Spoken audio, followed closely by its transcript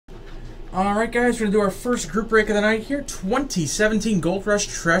Alright guys, we're going to do our first group break of the night here. 2017 Gold Rush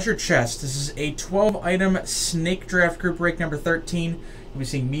Treasure Chest. This is a 12-item snake draft group break number 13. You'll be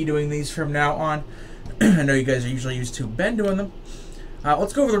seeing me doing these from now on. I know you guys are usually used to Ben doing them.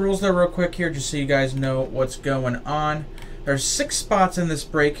 Let's go over the rules though real quick here just so you guys know what's going on. There's 6 spots in this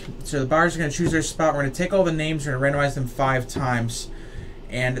break, so the buyers are going to choose their spot. We're going to take all the names, we're going to randomize them 5 times.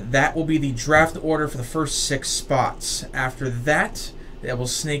 And that will be the draft order for the first 6 spots. After that, it will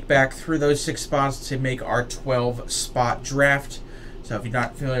snake back through those 6 spots to make our 12-spot draft. So if you're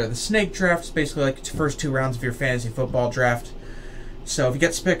not familiar with the snake draft, it's basically like the first 2 rounds of your fantasy football draft. So if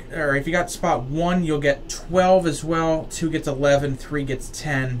you got spot 1, you'll get 12 as well. 2 gets 11, 3 gets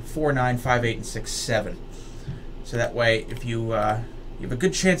 10, 4, 9, 5, 8, and 6, 7. So that way, if you have a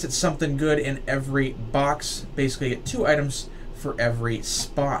good chance at something good in every box, basically you get 2 items for every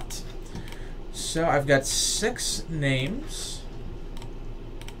spot. So I've got 6 names.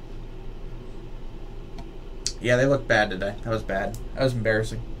 Yeah, they look bad today. That was bad. That was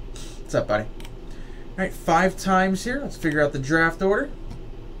embarrassing. What's up, buddy? Alright, 5 times here. Let's figure out the draft order.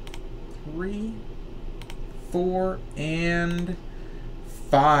 3, 4, and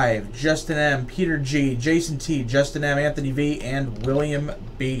 5. Justin M, Peter G, Jason T, Justin M, Anthony V, and William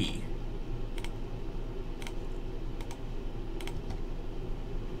B.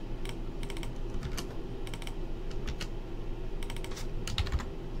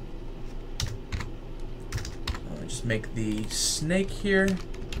 Make the snake here.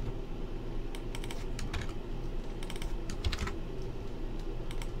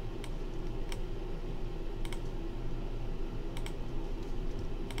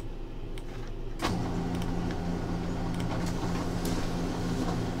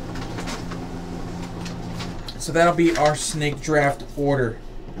 So that'll be our snake draft order.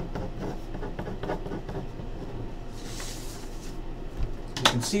 You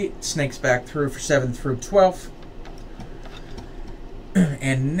can see it snakes back through for 7th through 12th.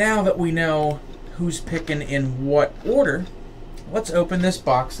 And now that we know who's picking in what order, let's open this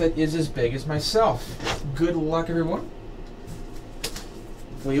box that is as big as myself. Good luck, everyone.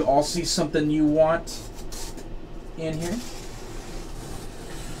 Will you all see something you want in here?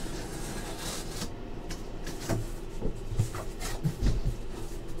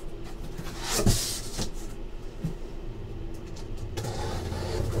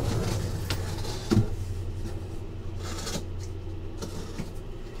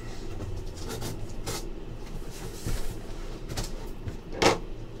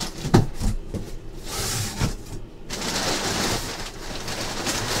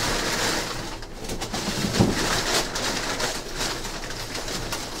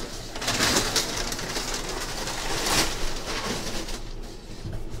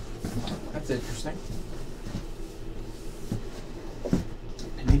 Interesting.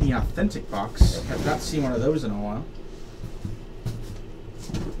 Panini Authentic box. Have not seen one of those in a while.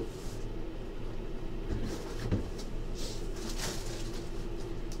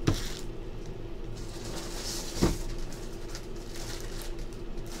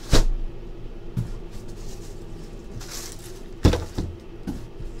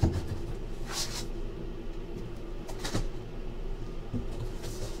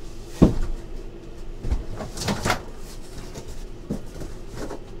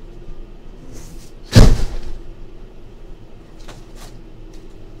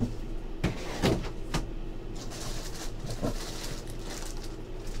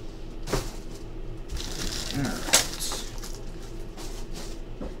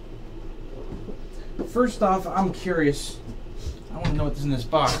 First off, I'm curious. I want to know what's in this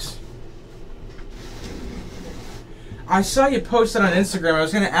box. I saw you post it on Instagram. I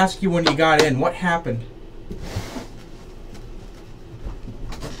was going to ask you when you got in. What happened?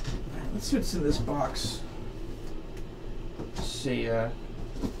 Let's see what's in this box. Let's see.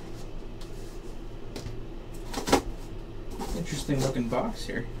 Interesting looking box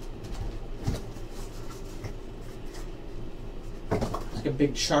here. It's like a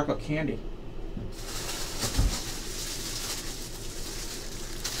big chocolate candy.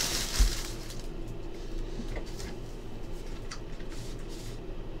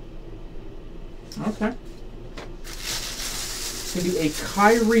 Okay. It's going to be a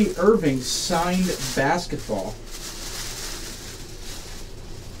Kyrie Irving signed basketball.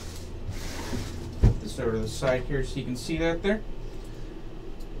 Put this over to the side here so you can see that there.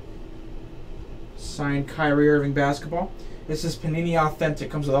 Signed Kyrie Irving basketball. This is Panini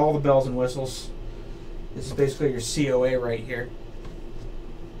Authentic. Comes with all the bells and whistles. This is basically your COA right here.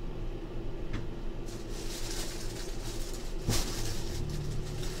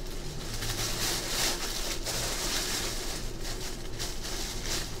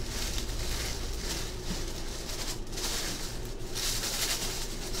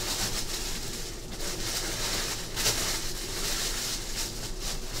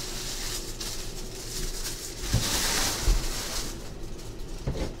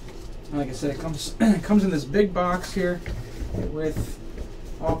 Like I said, it comes comes in this big box here with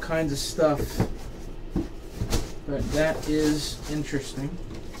all kinds of stuff. But that is interesting.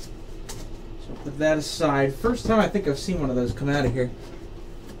 So put that aside. First time I think I've seen one of those come out of here.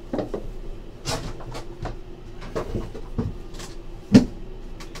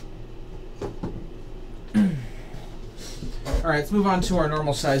 Alright, let's move on to our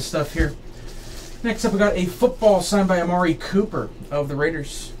normal size stuff here. Next up, we got a football signed by Amari Cooper of the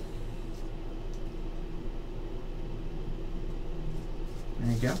Raiders.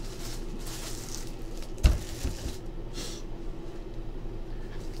 There you go.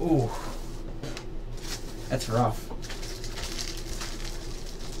 Ooh, that's rough.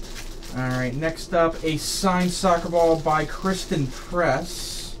 Alright, next up, a signed soccer ball by Kristen Press.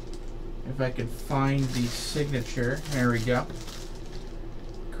 If I could find the signature. There we go.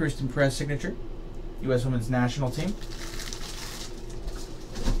 Kristen Press signature. U.S. Women's National Team.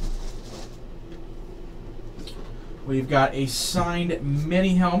 We've got a signed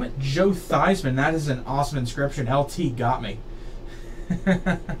mini helmet. Joe Theismann. That is an awesome inscription. LT got me.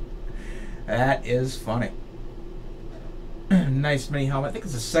 That is funny. Nice mini helmet. I think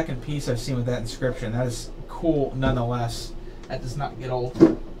it's the second piece I've seen with that inscription. That is cool nonetheless. That does not get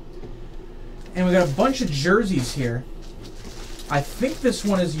old. And we got a bunch of jerseys here. I think this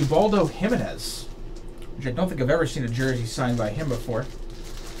one is Ubaldo Jimenez, which I don't think I've ever seen a jersey signed by him before.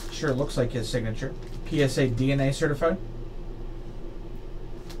 Sure looks like his signature. PSA DNA certified.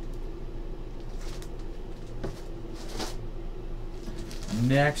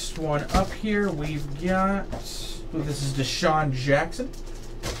 Next one up here, we've got, ooh, this is Deshaun Jackson.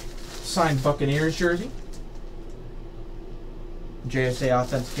 Signed Buccaneers jersey. JSA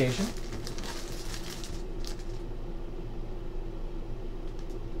authentication.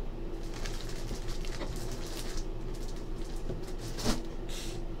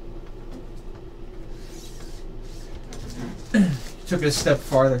 Took it a step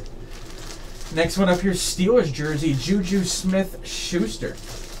farther. Next one up here, Steelers jersey, Juju Smith-Schuster.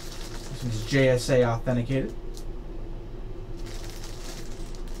 This one's JSA authenticated.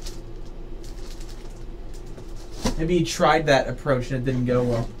 Maybe he tried that approach and it didn't go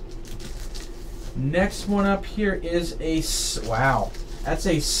well. Next one up here is a, wow, that's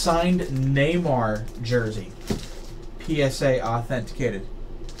a signed Neymar jersey. PSA authenticated.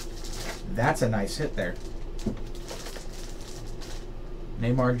 That's a nice hit there.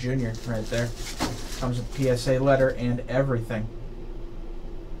 Neymar Jr. right there. Comes with PSA letter and everything.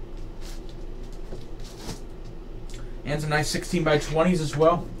 And some nice 16 by 20s as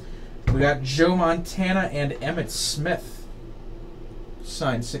well. We got Joe Montana and Emmitt Smith.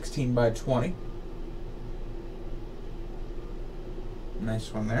 Signed 16 by 20.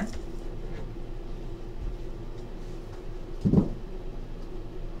 Nice one there.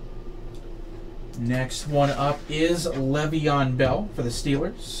 Next one up is Le'Veon Bell for the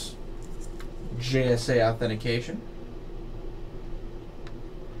Steelers. JSA authentication.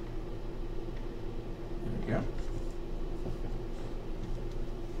 There we go.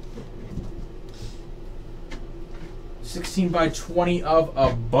 $16 by 20 of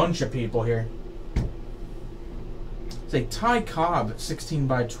a bunch of people here. It's a Ty Cobb 16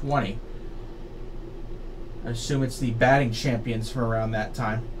 by 20. I assume it's the batting champions from around that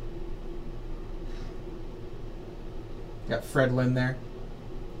time. Got Fred Lynn there.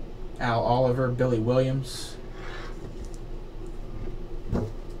 Al Oliver, Billy Williams.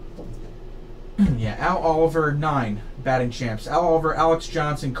 Yeah, Al Oliver, 9 batting champs. Al Oliver, Alex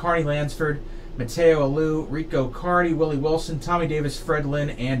Johnson, Carney Lansford, Mateo Alou, Rico Cardi, Willie Wilson, Tommy Davis, Fred Lynn,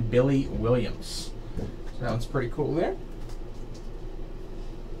 and Billy Williams. So that one's pretty cool there.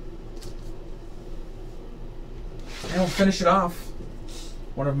 And we'll finish it off.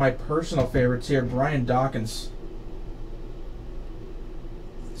 One of my personal favorites here, Brian Dawkins.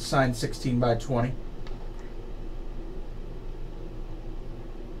 Signed 16 by 20.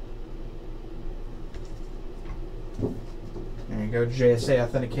 There you go, JSA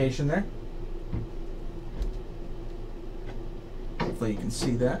authentication there. Hopefully you can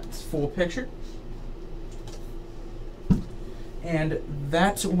see that. It's full picture. And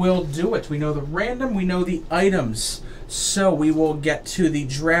that will do it. We know the random, we know the items. So we will get to the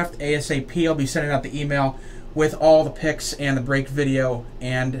draft ASAP. I'll be sending out the email with all the picks and the break video,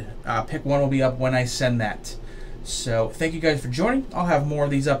 and pick one will be up when I send that. So thank you guys for joining. I'll have more of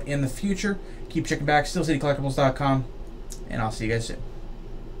these up in the future. Keep checking back, stillcitycollectibles.com, and I'll see you guys soon.